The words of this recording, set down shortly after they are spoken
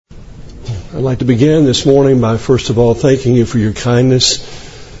I'd like to begin this morning by first of all thanking you for your kindness,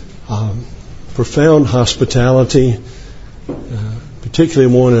 profound hospitality.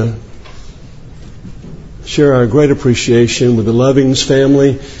 Particularly want to share our great appreciation with the Lovings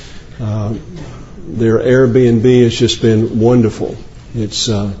family. Their Airbnb has just been wonderful. It's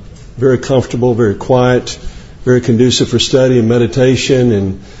very comfortable, very quiet, very conducive for study and meditation.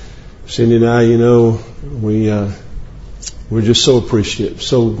 And Cindy and I, we're just so appreciative,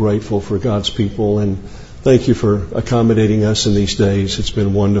 so grateful for God's people, and thank you for accommodating us in these days. It's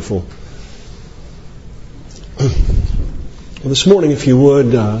been wonderful. This morning, if you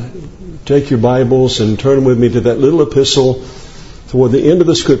would, take your Bibles and turn with me to that little epistle toward the end of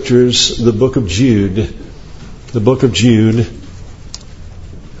the Scriptures, the book of Jude. The book of Jude.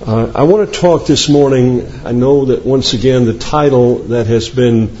 I want to talk this morning, I know that once again the title that has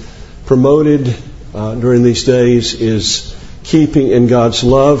been promoted during these days is Keeping in God's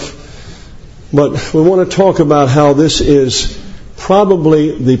Love. But we want to talk about how this is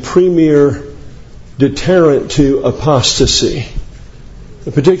probably the premier deterrent to apostasy,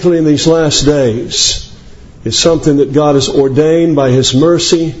 particularly in these last days. It's something that God has ordained by His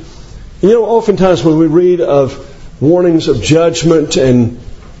mercy. Oftentimes when we read of warnings of judgment and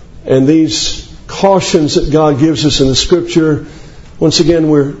these cautions that God gives us in the Scripture, once again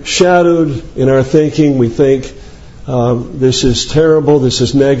we're shadowed in our thinking. We think this is terrible, this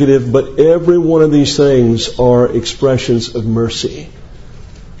is negative, but every one of these things are expressions of mercy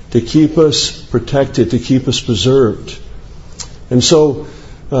to keep us protected, to keep us preserved. And so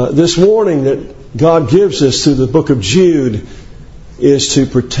this warning that God gives us through the book of Jude is to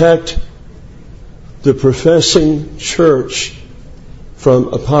protect the professing church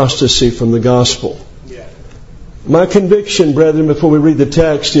from apostasy from the gospel. My conviction, brethren, before we read the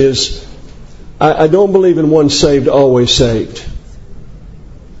text is I don't believe in once saved, always saved.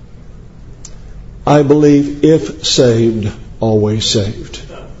 I believe if saved, always saved.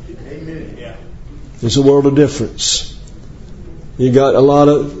 There's a world of difference. You got a lot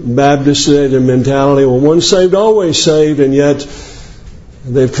of Baptists today, their mentality, well, once saved, always saved, and yet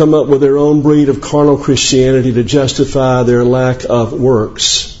they've come up with their own breed of carnal Christianity to justify their lack of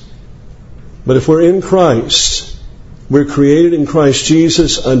works. But if we're in Christ, we're created in Christ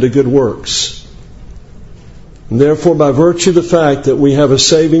Jesus unto good works. And therefore, by virtue of the fact that we have a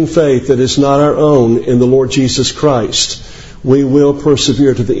saving faith that is not our own in the Lord Jesus Christ, we will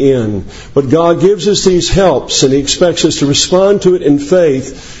persevere to the end. But God gives us these helps, and He expects us to respond to it in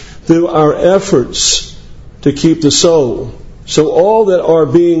faith through our efforts to keep the soul. So all that are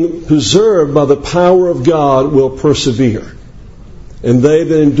being preserved by the power of God will persevere. And they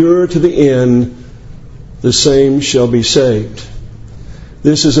that endure to the end, the same shall be saved.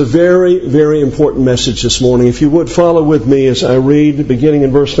 This is a very, very important message this morning. If you would follow with me as I read, beginning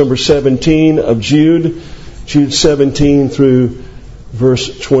in verse number 17 of Jude 17 through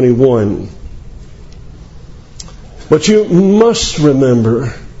verse 21. But you must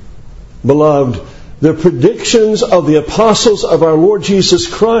remember, beloved, the predictions of the apostles of our Lord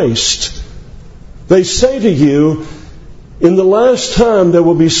Jesus Christ. They say to you, in the last time there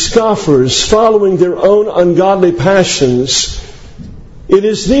will be scoffers following their own ungodly passions. It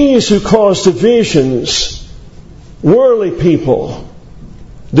is these who cause divisions, worldly people,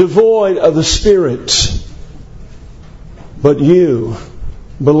 devoid of the Spirit. But you,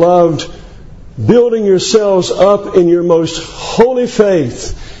 beloved, building yourselves up in your most holy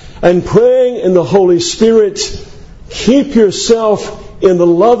faith and praying in the Holy Spirit, keep yourself in the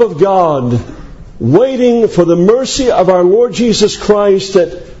love of God, waiting for the mercy of our Lord Jesus Christ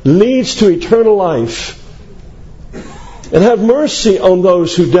that leads to eternal life. And have mercy on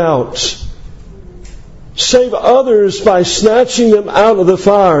those who doubt. Save others by snatching them out of the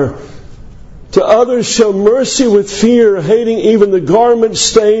fire. To others show mercy with fear, hating even the garment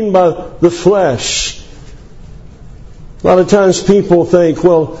stained by the flesh. A lot of times people think,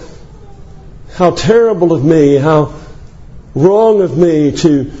 well, how terrible of me, how wrong of me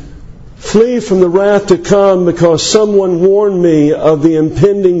to flee from the wrath to come because someone warned me of the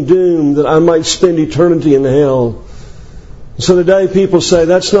impending doom that I might spend eternity in hell. So today people say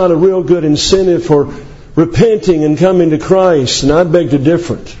that's not a real good incentive for repenting and coming to Christ, and I beg to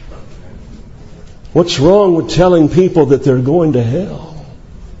differ. What's wrong with telling people that they're going to hell?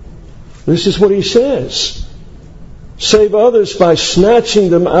 This is what he says. Save others by snatching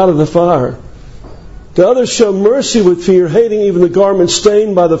them out of the fire. To others show mercy with fear, hating even the garment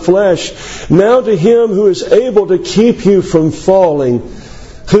stained by the flesh. Now to Him who is able to keep you from falling,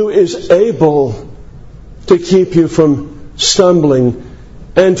 who is able to keep you from stumbling,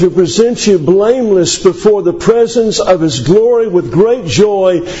 and to present you blameless before the presence of His glory with great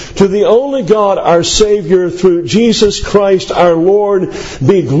joy. To the only God, our Savior, through Jesus Christ our Lord,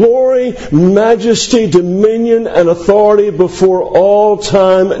 be glory, majesty, dominion, and authority before all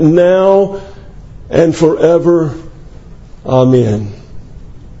time, now and forever. Amen.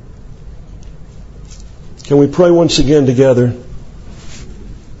 Can we pray once again together?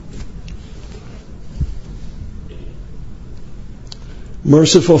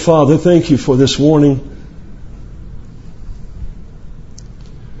 Merciful Father, thank you for this warning.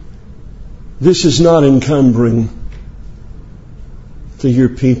 This is not encumbering to your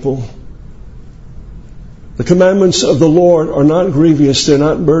people. The commandments of the Lord are not grievous, they're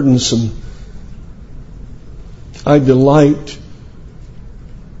not burdensome. I delight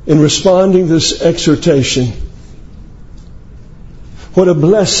in responding to this exhortation. What a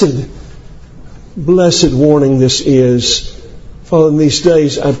blessed warning this is. Father, in these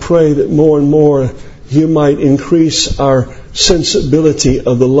days, I pray that more and more you might increase our sensibility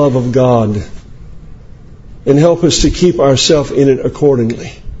of the love of God and help us to keep ourselves in it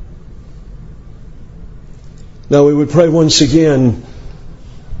accordingly. Now we would pray once again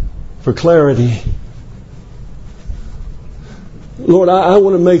for clarity. Lord, I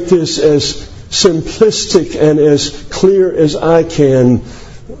want to make this as simplistic and as clear as I can,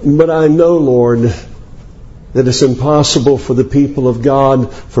 but I know, Lord, that it's impossible for the people of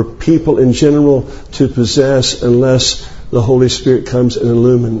God, for people in general, to possess unless the Holy Spirit comes and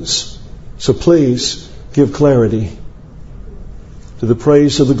illumines. So please give clarity to the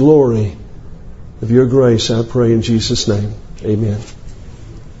praise of the glory of your grace, I pray in Jesus' name. Amen.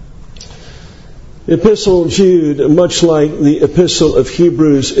 The Epistle of Jude, much like the Epistle of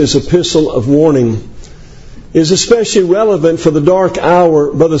Hebrews, is an epistle of warning. It is especially relevant for the dark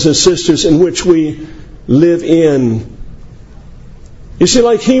hour, brothers and sisters, in which we live in. You see,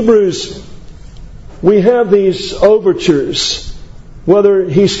 like Hebrews, we have these overtures, whether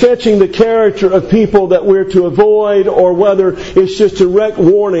he's sketching the character of people that we're to avoid or whether it's just direct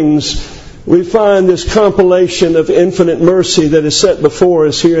warnings. We find this compilation of infinite mercy that is set before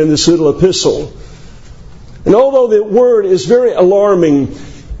us here in this little epistle. And although the word is very alarming,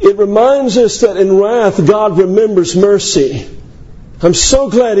 it reminds us that in wrath God remembers mercy. I'm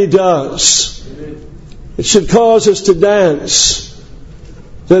so glad He does. It should cause us to dance,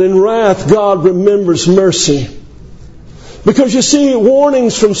 that in wrath God remembers mercy. Because you see,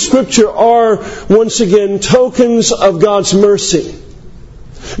 warnings from Scripture are, once again, tokens of God's mercy.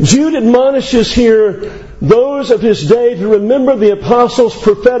 Jude admonishes here those of his day to remember the apostles'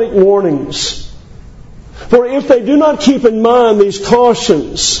 prophetic warnings. For if they do not keep in mind these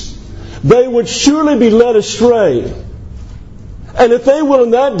cautions, they would surely be led astray. And if they will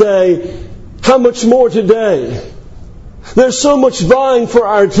in that day, how much more today? There's so much vying for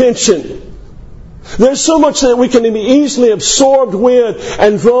our attention. There's so much that we can be easily absorbed with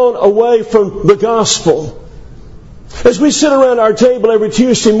and drawn away from the gospel. As we sit around our table every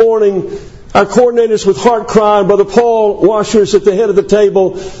Tuesday morning, our coordinators with Heart Cry, Brother Paul Washer is at the head of the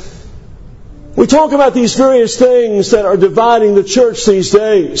table. We talk about these various things that are dividing the church these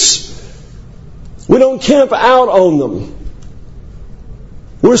days. We don't camp out on them.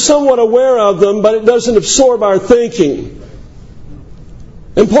 We're somewhat aware of them, but it doesn't absorb our thinking.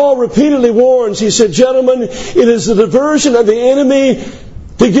 And Paul repeatedly warns, he said, gentlemen, it is the diversion of the enemy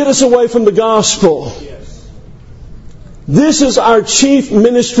to get us away from the gospel. This is our chief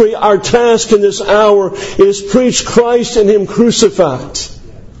ministry, our task in this hour is preach Christ and Him crucified.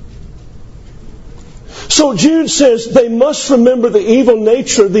 So Jude says they must remember the evil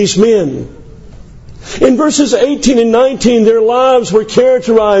nature of these men. In verses 18 and 19, their lives were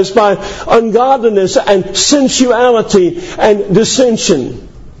characterized by ungodliness and sensuality and dissension.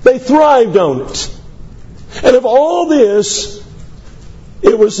 They thrived on it. And of all this,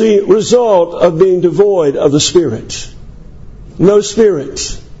 it was the result of being devoid of the Spirit. No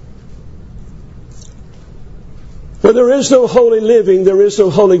Spirit. Where there is no holy living, there is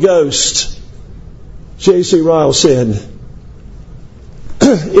no Holy Ghost. J.C. Ryle said.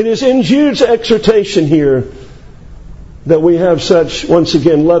 It is in Jude's exhortation here that we have such, once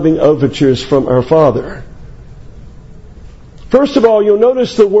again, loving overtures from our Father. First of all, you'll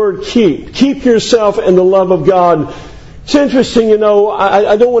notice the word keep. Keep yourself in the love of God. It's interesting,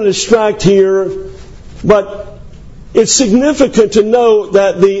 I don't want to distract here, but it's significant to note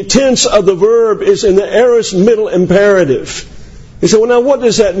that the tense of the verb is in the aorist middle imperative. You say, well, now what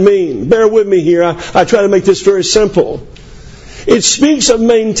does that mean? Bear with me here. I try to make this very simple. It speaks of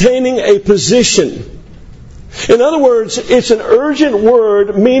maintaining a position. In other words, it's an urgent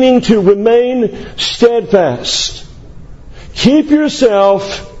word meaning to remain steadfast. Keep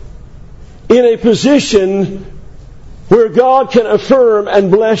yourself in a position where God can affirm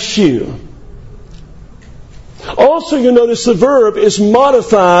and bless you. Also, you notice the verb is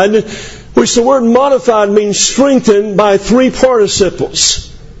modified, which the word modified means strengthened by three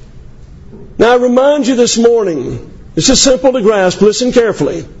participles. Now, I remind you this morning, this is simple to grasp, listen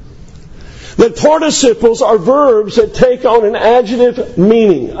carefully, that participles are verbs that take on an adjective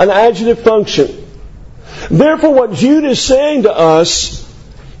meaning, an adjective function. Therefore, what Jude is saying to us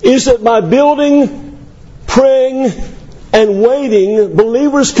is that by building, praying, and waiting,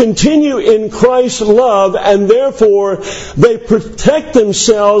 believers continue in Christ's love, and therefore they protect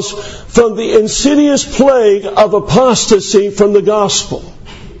themselves from the insidious plague of apostasy from the gospel.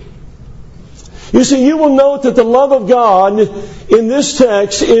 You see, you will note that the love of God in this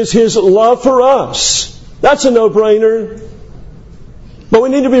text is His love for us. That's a no-brainer. But we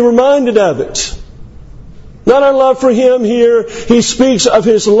need to be reminded of it. Not our love for Him here. He speaks of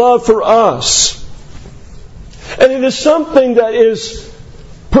His love for us. And it is something that is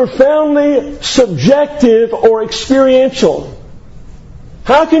profoundly subjective or experiential.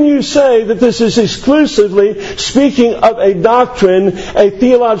 How can you say that this is exclusively speaking of a doctrine, a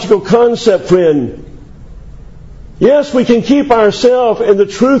theological concept, friend? Yes, we can keep ourselves in the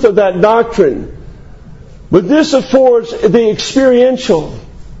truth of that doctrine. But this affords the experiential.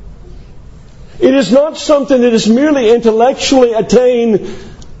 It is not something that is merely intellectually attained,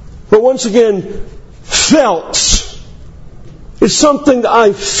 but once again, felt. It's something that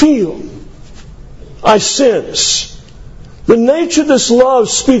I feel, I sense. The nature of this love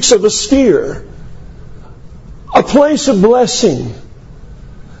speaks of a sphere, a place of blessing.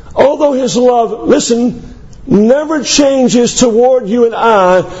 Although His love, listen, never changes toward you and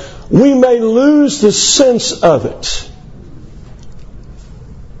I, we may lose the sense of it.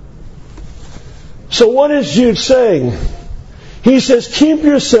 So what is Jude saying? He says, keep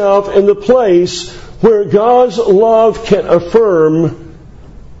yourself in the place where God's love can affirm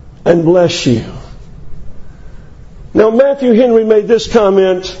and bless you. Now, Matthew Henry made this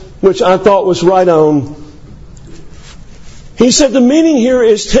comment, which I thought was right on. He said, the meaning here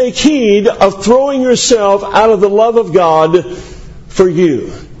is take heed of throwing yourself out of the love of God for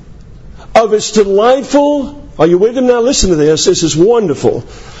you. Of its delightful, are you with him now? Listen to this. This is wonderful.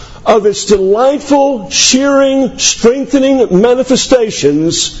 Of its delightful, cheering, strengthening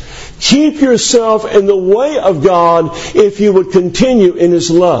manifestations, keep yourself in the way of God if you would continue in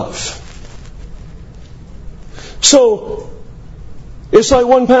His love. So, it's like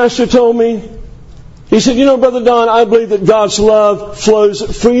one pastor told me. He said, you know, Brother Don, I believe that God's love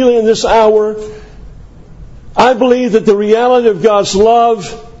flows freely in this hour. I believe that the reality of God's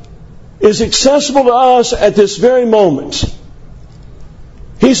love is accessible to us at this very moment.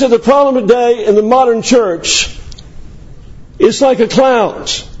 He said the problem today in the modern church is like a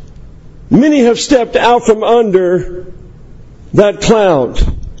cloud. Many have stepped out from under that cloud,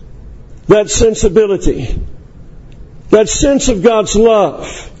 that sensibility, that sense of God's love.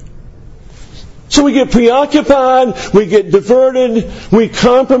 So we get preoccupied, we get diverted, we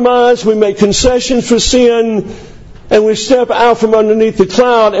compromise, we make concessions for sin, and we step out from underneath the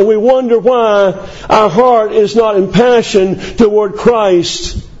cloud, and we wonder why our heart is not impassioned toward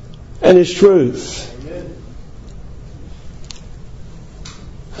Christ and His truth. Amen.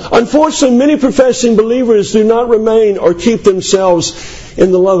 Unfortunately, many professing believers do not remain or keep themselves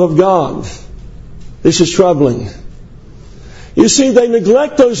in the love of God. This is troubling. You see, they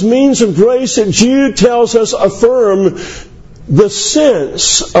neglect those means of grace that Jude tells us affirm the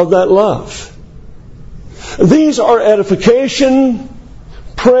sense of that love. These are edification,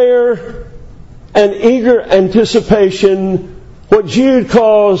 prayer, and eager anticipation, what Jude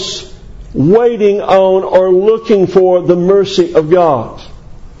calls waiting on or looking for the mercy of God.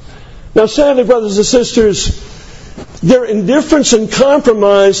 Now, sadly, brothers and sisters, their indifference and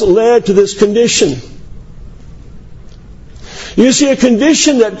compromise led to this condition. You see, a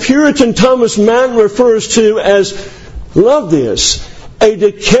condition that Puritan Thomas Manton refers to as, love this, a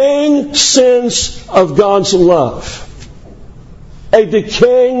decaying sense of God's love. A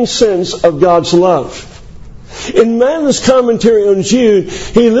decaying sense of God's love. In Manton's commentary on Jude,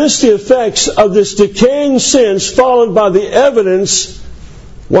 he lists the effects of this decaying sense followed by the evidence,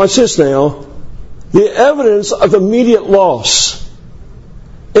 watch this now, the evidence of immediate loss.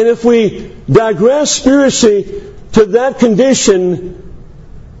 And if we digress spiritually to that condition,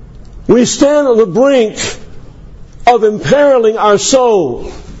 we stand on the brink of imperiling our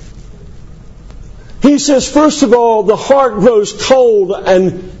soul. He says, first of all, the heart grows cold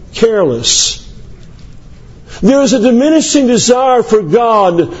and careless. There is a diminishing desire for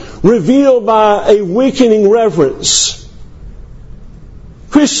God revealed by a weakening reverence.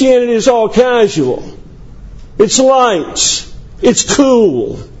 Christianity is all casual. It's light. It's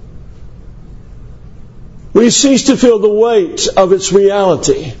cool. We cease to feel the weight of its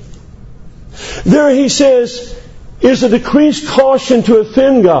reality. There, he says, is a decreased caution to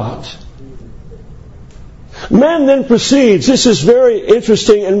offend God. Man then proceeds. This is very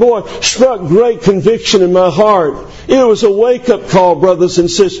interesting and boy, struck great conviction in my heart. It was a wake-up call, brothers and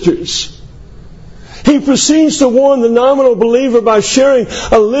sisters. He proceeds to warn the nominal believer by sharing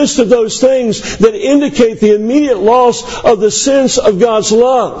a list of those things that indicate the immediate loss of the sense of God's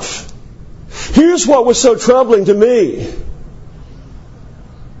love. Here's what was so troubling to me.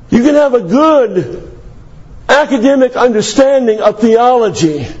 You can have a good academic understanding of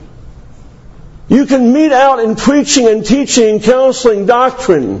theology. You can meet out in preaching and teaching and counseling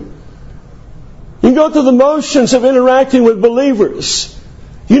doctrine. You can go through the motions of interacting with believers.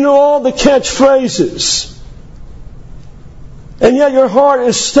 You know all the catchphrases. And yet your heart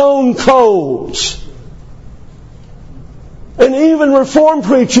is stone cold. And even Reformed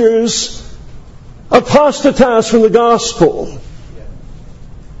preachers apostatize from the gospel.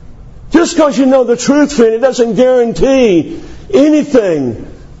 Just because you know the truth, friend, it doesn't guarantee anything.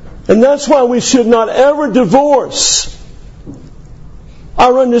 And that's why we should not ever divorce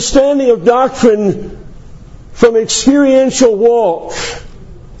our understanding of doctrine from experiential walk,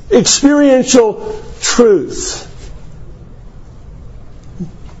 experiential truth.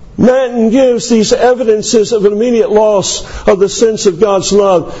 Manton gives these evidences of an immediate loss of the sense of God's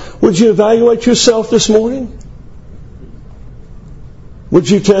love. Would you evaluate yourself this morning? Would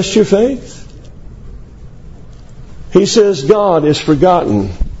you test your faith? He says God is forgotten.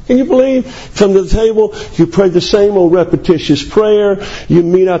 Can you believe? Come to the table, you pray the same old repetitious prayer, you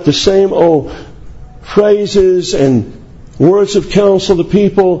meet out the same old phrases and words of counsel to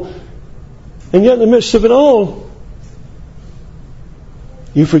people, and yet in the midst of it all,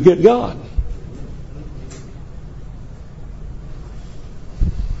 you forget God.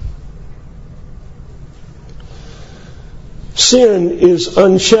 Sin is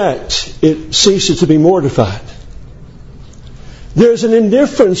unchecked. It ceases to be mortified. There's an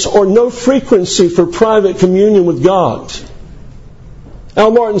indifference or no frequency for private communion with God.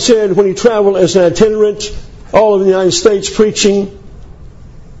 Al Martin said when he traveled as an itinerant all over the United States preaching,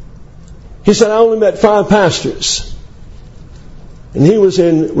 he said, I only met 5 pastors. And he was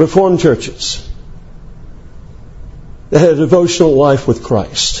in Reformed churches that had a devotional life with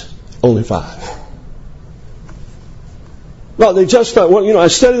Christ. Only 5. Well, they just thought, well, I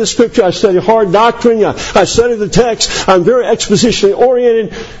study the Scripture, I study hard doctrine, I study the text, I'm very expositionally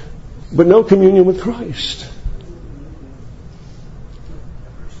oriented, but no communion with Christ.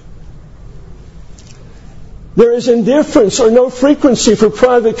 There is indifference or no frequency for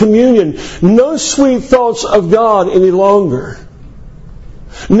private communion, no sweet thoughts of God any longer,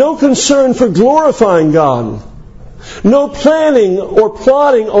 no concern for glorifying God, no planning or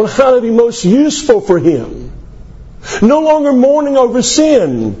plotting on how to be most useful for Him. No longer mourning over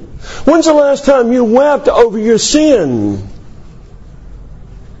sin. When's the last time you wept over your sin?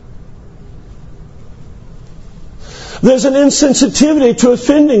 There's an insensitivity to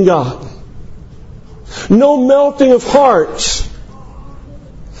offending God. No melting of hearts.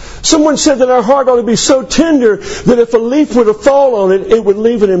 Someone said that our heart ought to be so tender that if a leaf were to fall on it, it would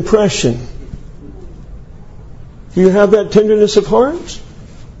leave an impression. Do you have that tenderness of heart?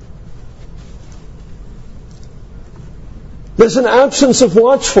 There's an absence of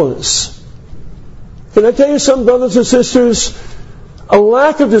watchfulness. Can I tell you something, brothers and sisters? A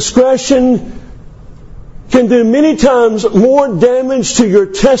lack of discretion can do many times more damage to your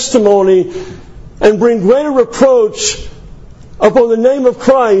testimony and bring greater reproach upon the name of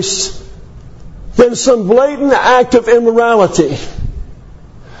Christ than some blatant act of immorality.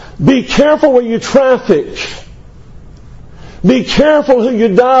 Be careful where you traffic. Be careful who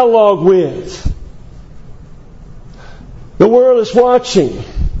you dialogue with. The world is watching.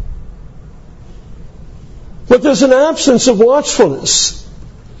 But there's an absence of watchfulness.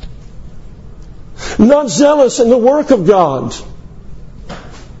 Not zealous in the work of God.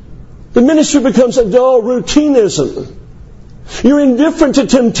 The ministry becomes a dull routinism. You're indifferent to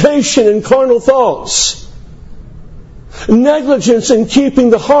temptation and carnal thoughts. Negligence in keeping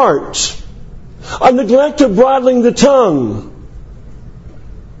the heart. A neglect of bridling the tongue.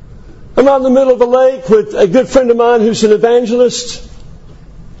 I'm out in the middle of the lake with a good friend of mine who's an evangelist.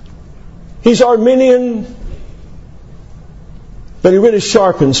 He's Arminian, but he really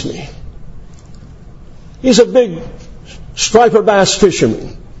sharpens me. He's a big striper bass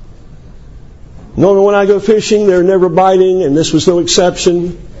fisherman. Normally when I go fishing, they're never biting, and this was no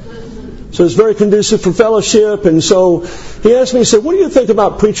exception. So it's very conducive for fellowship. And so he asked me, he said, what do you think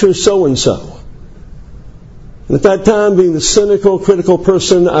about preacher so-and-so? And at that time, being the cynical, critical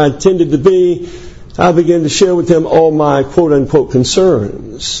person I tended to be, I began to share with him all my quote-unquote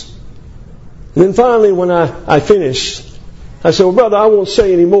concerns. And then finally, when I finished, I said, well, brother, I won't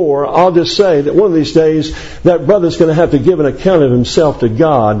say any more. I'll just say that one of these days, that brother's going to have to give an account of himself to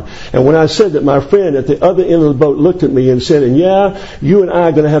God. And when I said that, my friend at the other end of the boat looked at me and said, and yeah, you and I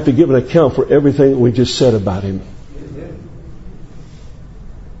are going to have to give an account for everything that we just said about him.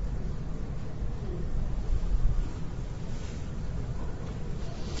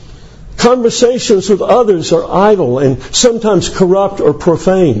 Conversations with others are idle and sometimes corrupt or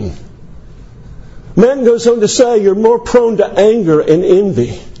profane. Man goes on to say you're more prone to anger and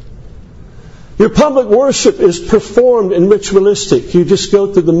envy. Your public worship is performed and ritualistic. You just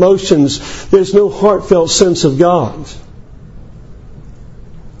go through the motions. There's no heartfelt sense of God.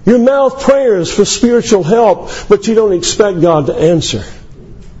 You mouth prayers for spiritual help, but you don't expect God to answer.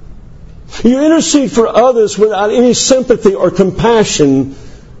 You intercede for others without any sympathy or compassion.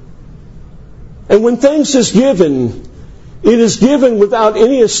 And when thanks is given, it is given without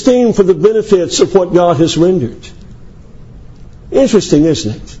any esteem for the benefits of what God has rendered. Interesting,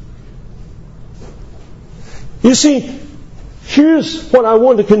 isn't it? You see, here's what I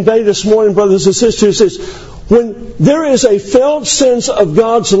want to convey this morning, brothers and sisters, is when there is a felt sense of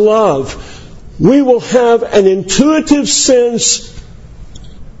God's love, we will have an intuitive sense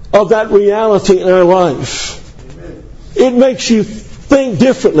of that reality in our life. It makes you think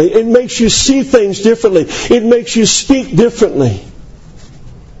differently. It makes you see things differently. It makes you speak differently.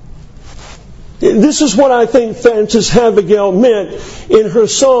 This is what I think Frances Abigail meant in her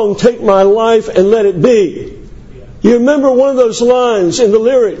song, Take My Life and Let It Be. You remember one of those lines in the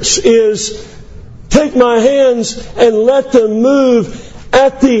lyrics is, take my hands and let them move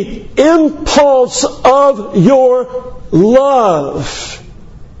at the impulse of your love.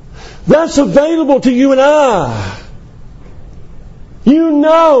 That's available to you and I. You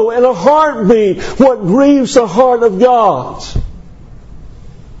know in a heartbeat what grieves the heart of God.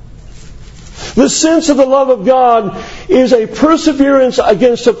 The sense of the love of God is a perseverance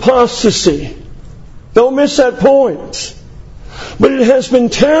against apostasy. Don't miss that point. But it has been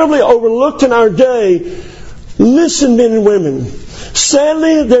terribly overlooked in our day. Listen, men and women.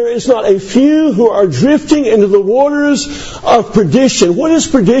 Sadly, there is not a few who are drifting into the waters of perdition. What is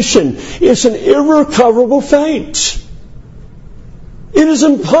perdition? It's an irrecoverable fate. It is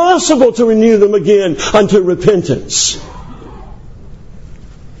impossible to renew them again unto repentance.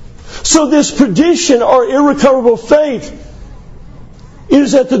 So this perdition or irrecoverable fate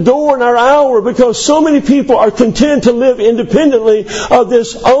is at the door in our hour because so many people are content to live independently of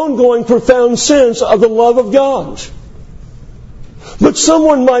this ongoing profound sense of the love of God. But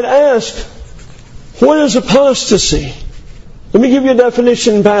someone might ask, what is apostasy? Let me give you a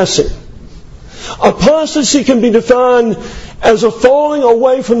definition in passing. Apostasy can be defined as a falling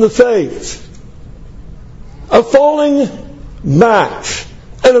away from the faith, a falling back,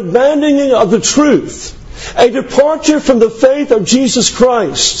 an abandoning of the truth, a departure from the faith of Jesus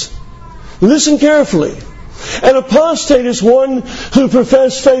Christ. Listen carefully. An apostate is one who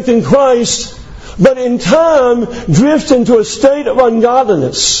professes faith in Christ, but in time drifts into a state of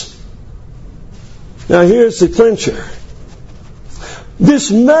ungodliness. Now here's the clincher.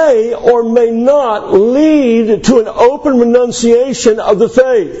 This may or may not lead to an open renunciation of the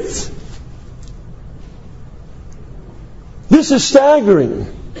faith. This is staggering.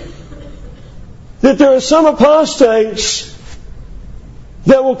 That there are some apostates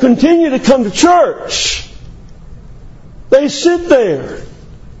that will continue to come to church. They sit there.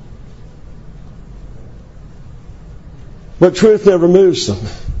 But truth never moves them.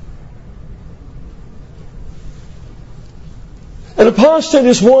 An apostate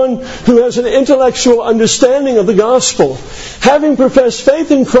is one who has an intellectual understanding of the gospel. Having professed faith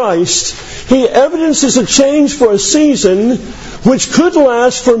in Christ, he evidences a change for a season which could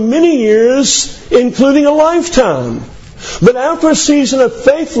last for many years, including a lifetime. But after a season of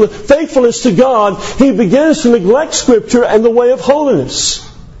faithfulness to God, he begins to neglect Scripture and the way of holiness.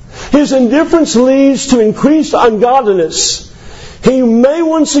 His indifference leads to increased ungodliness. He may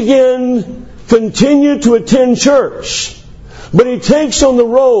once again continue to attend church, but he takes on the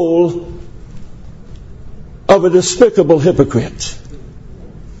role of a despicable hypocrite.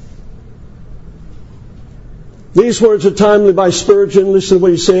 These words are timely by Spurgeon. Listen to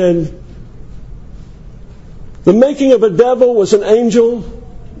what he said. The making of a devil was an angel.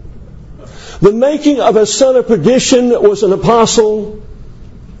 The making of a son of perdition was an apostle.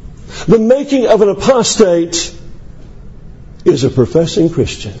 The making of an apostate is a professing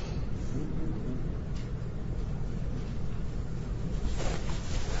Christian.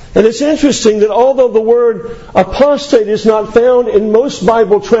 And it's interesting that although the word apostate is not found in most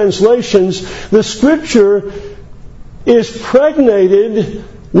Bible translations, the Scripture is pregnated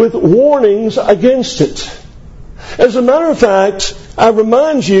with warnings against it. As a matter of fact, I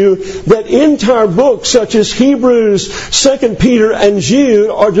remind you that entire books such as Hebrews, 2 Peter, and Jude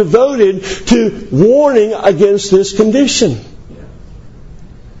are devoted to warning against this condition.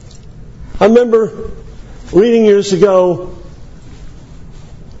 I remember reading years ago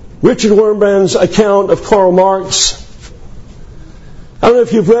Richard Wurmbrand's account of Karl Marx. I don't know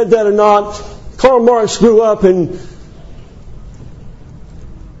if you've read that or not. Karl Marx grew up in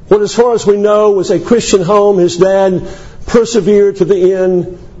what, as far as we know, was a Christian home. His dad persevered to the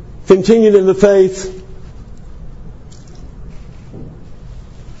end, continued in the faith.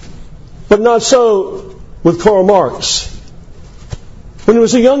 But not so with Karl Marx. When he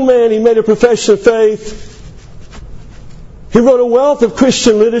was a young man, he made a profession of faith. He wrote a wealth of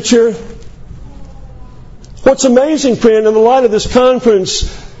Christian literature. What's amazing, friend, in the light of this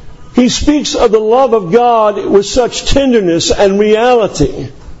conference, he speaks of the love of God with such tenderness and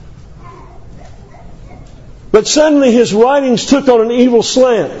reality. But suddenly his writings took on an evil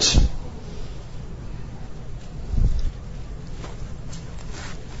slant.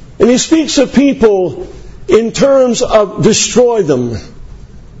 And he speaks of people in terms of destroy them.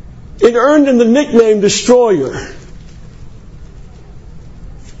 It earned him the nickname Destroyer.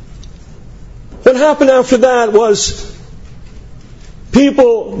 What happened after that was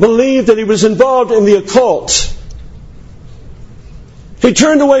people believed that he was involved in the occult. He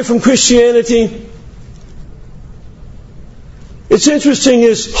turned away from Christianity. It's interesting,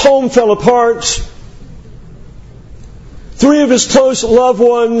 his home fell apart. 3 of his close loved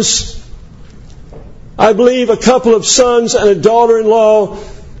ones, I believe a couple of sons and a daughter-in-law,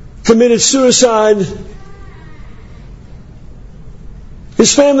 committed suicide.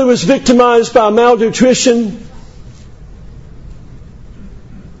 His family was victimized by malnutrition.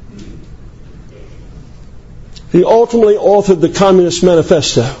 He ultimately authored the Communist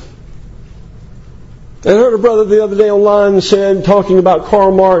Manifesto. I heard a brother the other day online said, talking about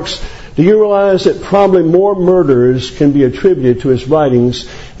Karl Marx, do you realize that probably more murders can be attributed to his writings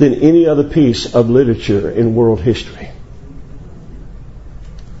than any other piece of literature in world history?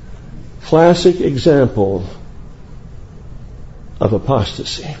 Classic example of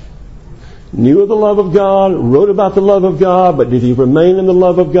apostasy. Knew of the love of God, wrote about the love of God, but did he remain in the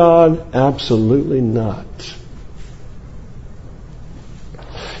love of God? Absolutely not.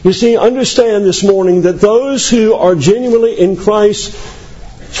 You see, understand this morning that those who are genuinely in Christ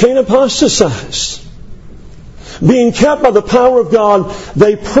can't apostatize. Being kept by the power of God,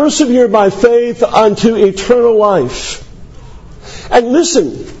 they persevere by faith unto eternal life. And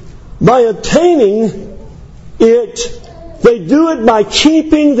listen, by obtaining it, they do it by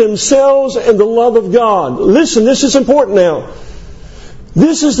keeping themselves in the love of God. Listen, this is important now.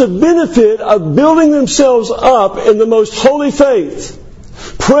 This is the benefit of building themselves up in the most holy faith,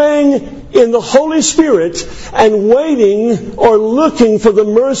 praying in the Holy Spirit, and waiting or looking for the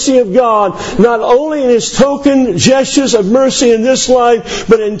mercy of God, not only in His token gestures of mercy in this life,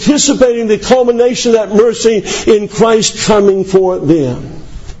 but anticipating the culmination of that mercy in Christ coming for them.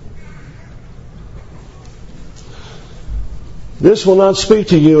 This will not speak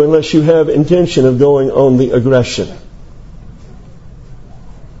to you unless you have intention of going on the aggression.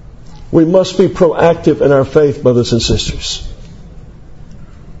 We must be proactive in our faith, brothers and sisters.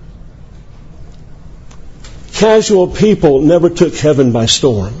 Casual people never took heaven by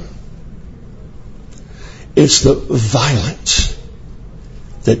storm. It's the violent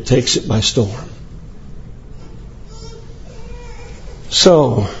that takes it by storm.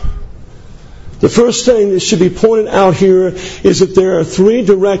 So, the first thing that should be pointed out here is that there are 3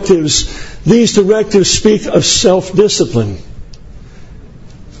 directives. These directives speak of self-discipline.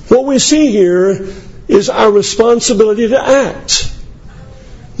 What we see here is our responsibility to act.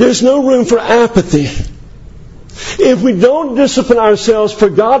 There's no room for apathy. If we don't discipline ourselves for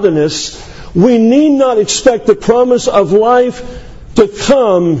godliness, we need not expect the promise of life to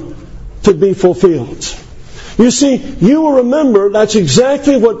come to be fulfilled. You see, you will remember that's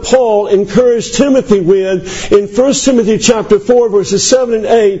exactly what Paul encouraged Timothy with in 1 Timothy chapter 4, verses 7 and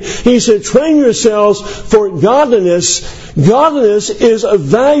 8. He said, train yourselves for godliness. Godliness is of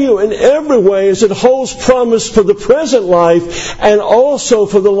value in every way as it holds promise for the present life and also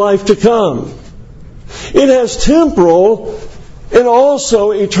for the life to come. It has temporal and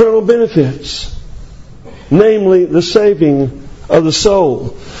also eternal benefits, namely the saving of the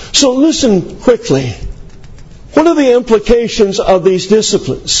soul. So listen quickly. What are the implications of these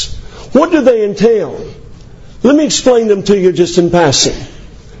disciplines? What do they entail? Let me explain them to you just in passing.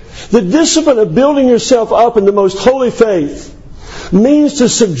 The discipline of building yourself up in the most holy faith means to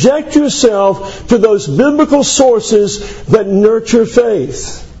subject yourself to those biblical sources that nurture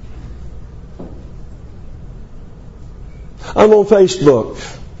faith. I'm on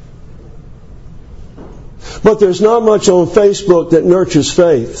Facebook. But there's not much on Facebook that nurtures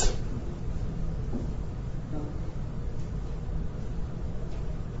faith.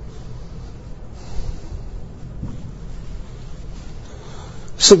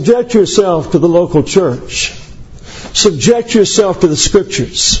 Subject yourself to the local church. Subject yourself to the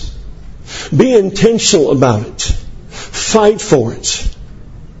Scriptures. Be intentional about it. Fight for it.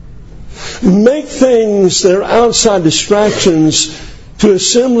 Make things that are outside distractions to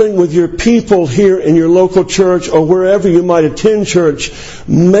assembling with your people here in your local church or wherever you might attend church.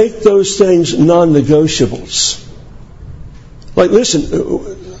 Make those things non-negotiables. Like,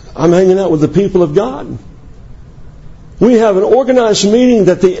 listen, I'm hanging out with the people of God. We have an organized meeting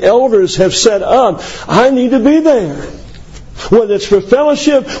that the elders have set up. I need to be there. Whether it's for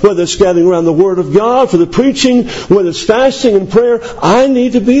fellowship, whether it's gathering around the Word of God, for the preaching, whether it's fasting and prayer, I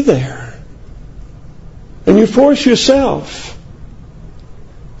need to be there. And you force yourself.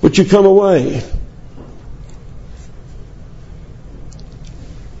 But you come away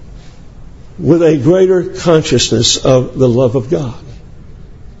with a greater consciousness of the love of God.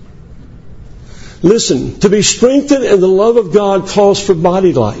 Listen, to be strengthened in the love of God calls for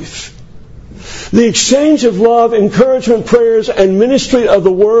body life. The exchange of love, encouragement, prayers, and ministry of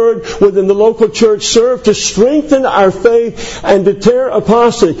the Word within the local church serve to strengthen our faith and deter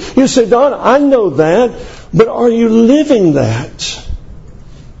apostasy. You say, Don, I know that, but are you living that?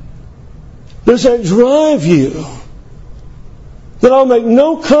 Does that drive you? That I'll make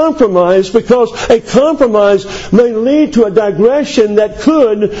no compromise, because a compromise may lead to a digression that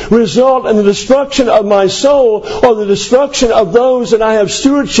could result in the destruction of my soul or the destruction of those that I have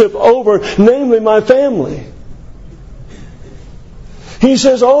stewardship over, namely my family. He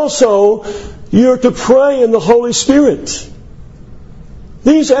says also, you're to pray in the Holy Spirit.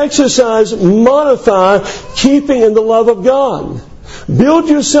 These exercises modify keeping in the love of God. Build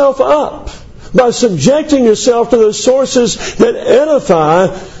yourself up by subjecting yourself to those sources that edify,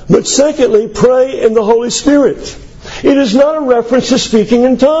 but secondly, pray in the Holy Spirit. It is not a reference to speaking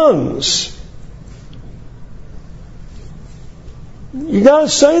in tongues. You got to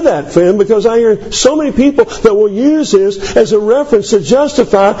say that, friend, because I hear so many people that will use this as a reference to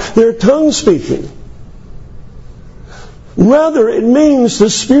justify their tongue speaking. Rather, it means the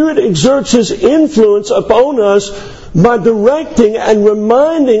Spirit exerts His influence upon us by directing and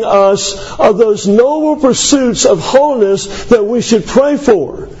reminding us of those noble pursuits of holiness that we should pray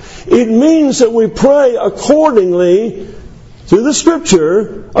for. It means that we pray accordingly to the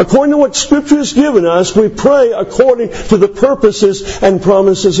Scripture, according to what Scripture has given us. We pray according to the purposes and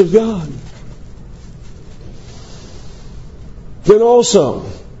promises of God. Then also,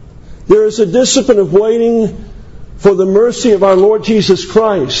 there is a discipline of waiting for the mercy of our Lord Jesus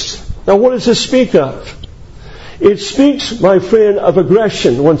Christ. Now, what does this speak of? It speaks, my friend, of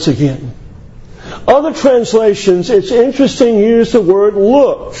aggression once again. Other translations, it's interesting, use the word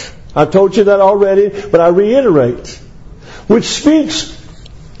look. I told you that already, but I reiterate. Which speaks,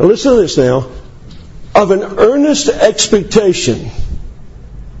 now listen to this now, of an earnest expectation.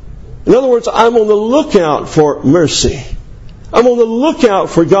 In other words, I'm on the lookout for mercy. I'm on the lookout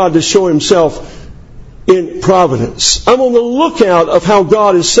for God to show Himself in providence. I'm on the lookout of how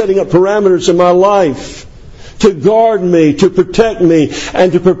God is setting up parameters in my life to guard me, to protect me,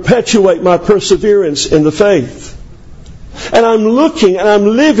 and to perpetuate my perseverance in the faith. And I'm looking and I'm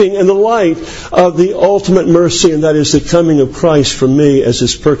living in the light of the ultimate mercy, and that is the coming of Christ for me as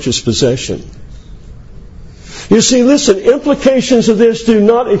His purchased possession. You see, listen, implications of this do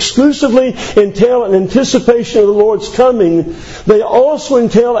not exclusively entail an anticipation of the Lord's coming. They also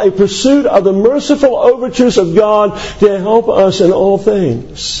entail a pursuit of the merciful overtures of God to help us in all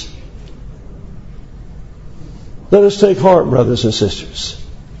things. Let us take heart, brothers and sisters.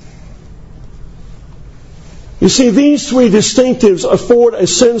 You see, these three distinctives afford a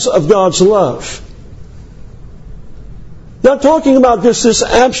sense of God's love. Not talking about just this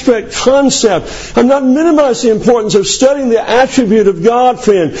abstract concept. I'm not minimizing the importance of studying the attribute of God,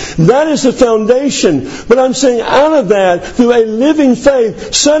 friend. That is the foundation. But I'm saying out of that, through a living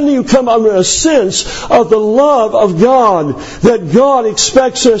faith, suddenly you come under a sense of the love of God, that God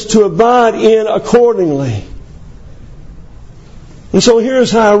expects us to abide in accordingly. And so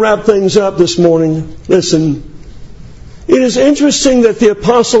here's how I wrap things up this morning. Listen, it is interesting that the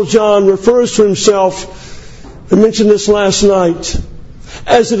Apostle John refers to himself, I mentioned this last night,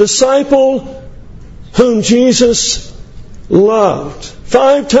 as a disciple whom Jesus loved.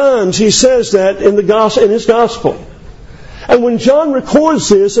 5 times he says that in his gospel. And when John records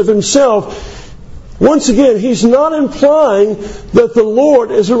this of himself, once again, he's not implying that the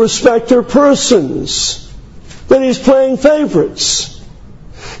Lord is a respecter of persons, that he's playing favorites.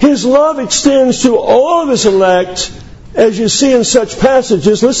 His love extends to all of his elect, as you see in such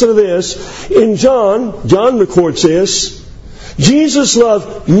passages. Listen to this. In John records this. Jesus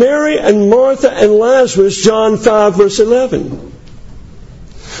loved Mary and Martha and Lazarus, John 5, verse 11.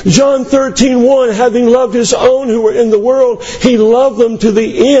 John 13:1, having loved his own who were in the world, he loved them to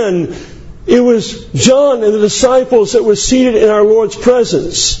the end. It was John and the disciples that were seated in our Lord's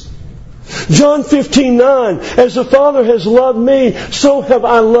presence. John 15:9, as the Father has loved me, so have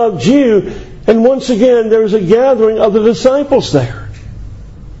I loved you. And once again, there is a gathering of the disciples there.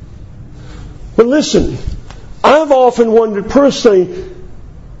 But listen, I've often wondered personally,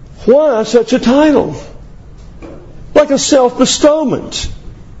 why such a title? Like a self-bestowment.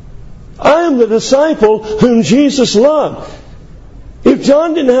 I am the disciple whom Jesus loved. If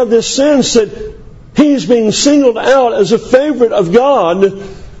John didn't have this sense that he's being singled out as a favorite of God,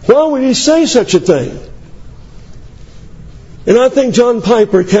 why would he say such a thing? And I think John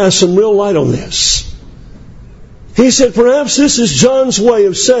Piper cast some real light on this. He said, perhaps this is John's way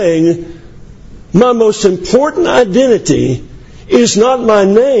of saying, my most important identity is not my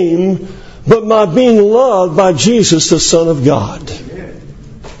name, but my being loved by Jesus, the Son of God.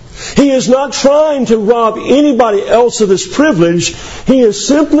 He is not trying to rob anybody else of this privilege. He is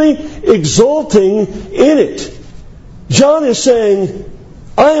simply exulting in it. John is saying,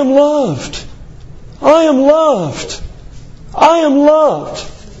 I am loved. I am loved. I am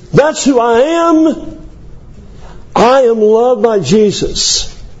loved. That's who I am. I am loved by Jesus.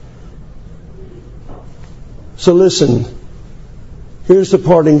 So listen, here's the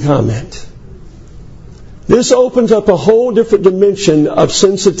parting comment. This opens up a whole different dimension of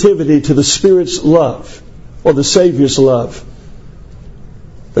sensitivity to the Spirit's love, or the Savior's love,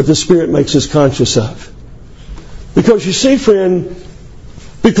 that the Spirit makes us conscious of. Because you see, friend,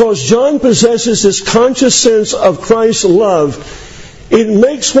 because John possesses this conscious sense of Christ's love, it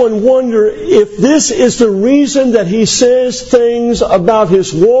makes one wonder if this is the reason that he says things about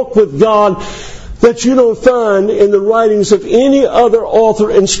his walk with God that you don't find in the writings of any other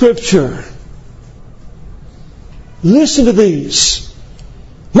author in Scripture. Listen to these.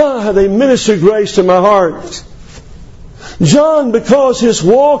 My, how they minister grace to my heart. John, because his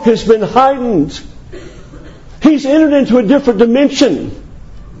walk has been heightened, he's entered into a different dimension.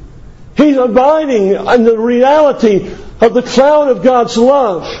 He's abiding in the reality of the cloud of God's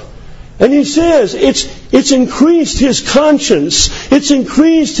love. And he says it's increased his conscience. It's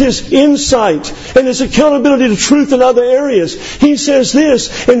increased his insight and his accountability to truth in other areas. He says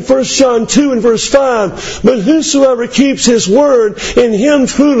this in 1 John 2 and verse 5, but whosoever keeps his word, in him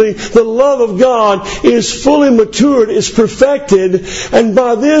truly the love of God is fully matured, is perfected, and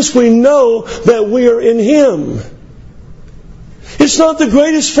by this we know that we are in him. It's not the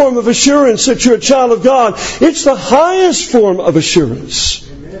greatest form of assurance that you're a child of God. It's the highest form of assurance.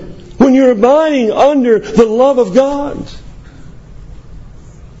 When you're abiding under the love of God.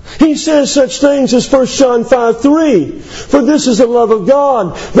 He says such things as 1 John 5:3. For this is the love of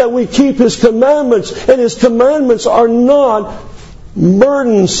God, that we keep His commandments, and His commandments are not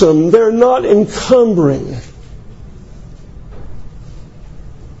burdensome. They're not encumbering.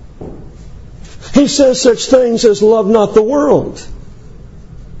 He says such things as love not the world,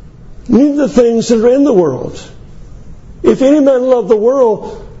 neither the things that are in the world. If any man love the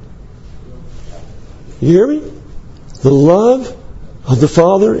world, you hear me? The love of the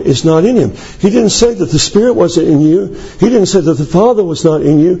Father is not in him. He didn't say that the Spirit wasn't in you. He didn't say that the Father was not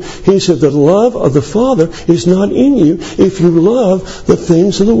in you. He said the love of the Father is not in you if you love the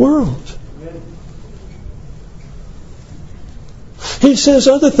things of the world. He says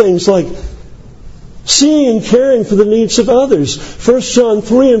other things like seeing and caring for the needs of others. 1 John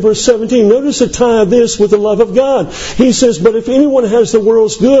 3 and verse 17. Notice the tie of this with the love of God. He says, but if anyone has the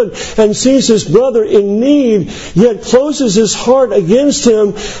world's good and sees his brother in need, yet closes his heart against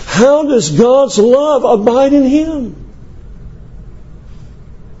him, how does God's love abide in him?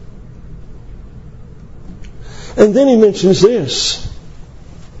 And then he mentions this.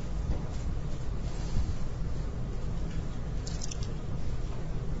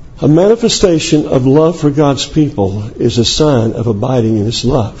 A manifestation of love for God's people is a sign of abiding in His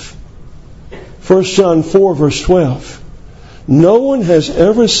love. 1 John 4 verse 12. No one has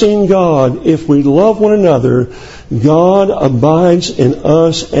ever seen God. If we love one another, God abides in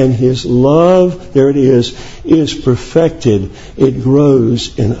us, and His love, there it is perfected. It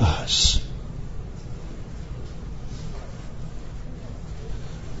grows in us.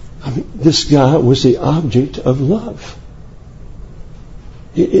 This guy was the object of love.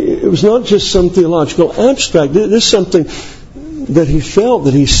 It was not just some theological abstract. This is something that he felt,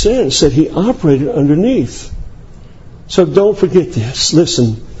 that he sensed, that he operated underneath. So don't forget this.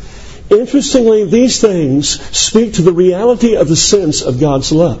 Listen. Interestingly, these things speak to the reality of the sense of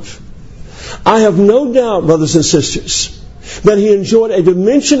God's love. I have no doubt, brothers and sisters, that he enjoyed a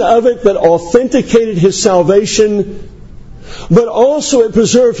dimension of it that authenticated his salvation, but also it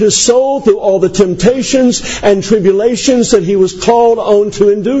preserved his soul through all the temptations and tribulations that he was called on to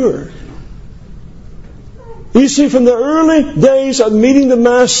endure. You see, from the early days of meeting the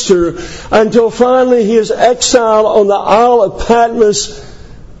Master until finally he is exiled on the Isle of Patmos,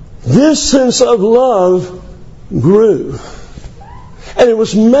 this sense of love grew. And it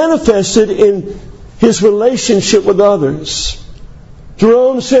was manifested in his relationship with others.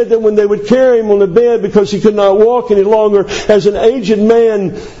 Jerome said that when they would carry him on the bed because he could not walk any longer as an aged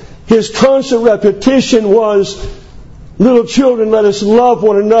man, his constant repetition was, little children, let us love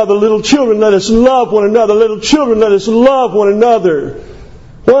one another. Little children, let us love one another. Little children, let us love one another.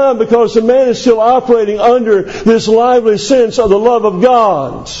 Why? Because the man is still operating under this lively sense of the love of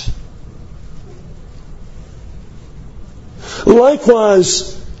God.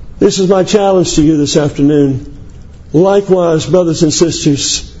 Likewise, this is my challenge to you this afternoon. Likewise, brothers and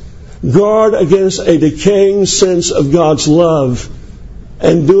sisters, guard against a decaying sense of God's love,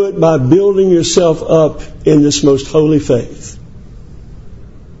 and do it by building yourself up in this most holy faith.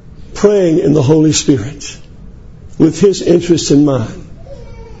 Praying in the Holy Spirit with His interest in mind,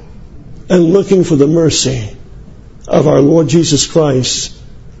 and looking for the mercy of our Lord Jesus Christ,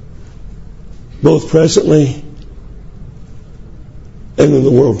 both presently and in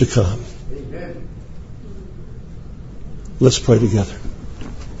the world to come. Amen. Let's pray together.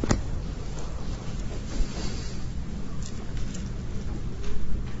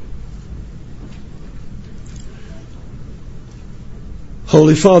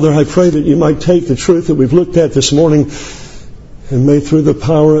 Holy Father, I pray that you might take the truth that we've looked at this morning, and may through the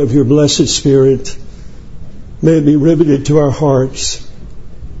power of your blessed Spirit, may it be riveted to our hearts.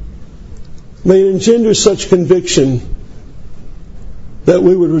 May it engender such conviction that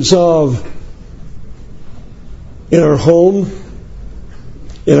we would resolve in our home,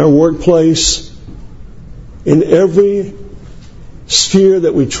 in our workplace, in every sphere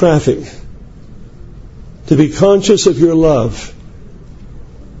that we traffic, to be conscious of your love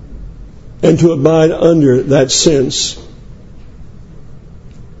and to abide under that sense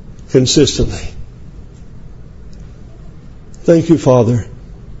consistently. Thank you, Father.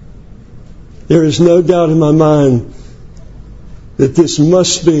 There is no doubt in my mind that this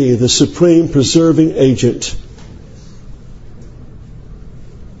must be the supreme preserving agent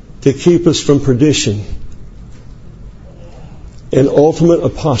to keep us from perdition and ultimate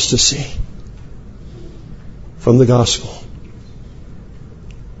apostasy from the gospel.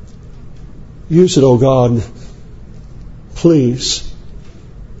 Use it, O God, please,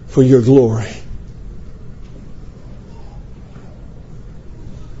 for your glory.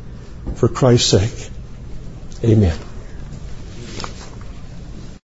 For Christ's sake. Amen.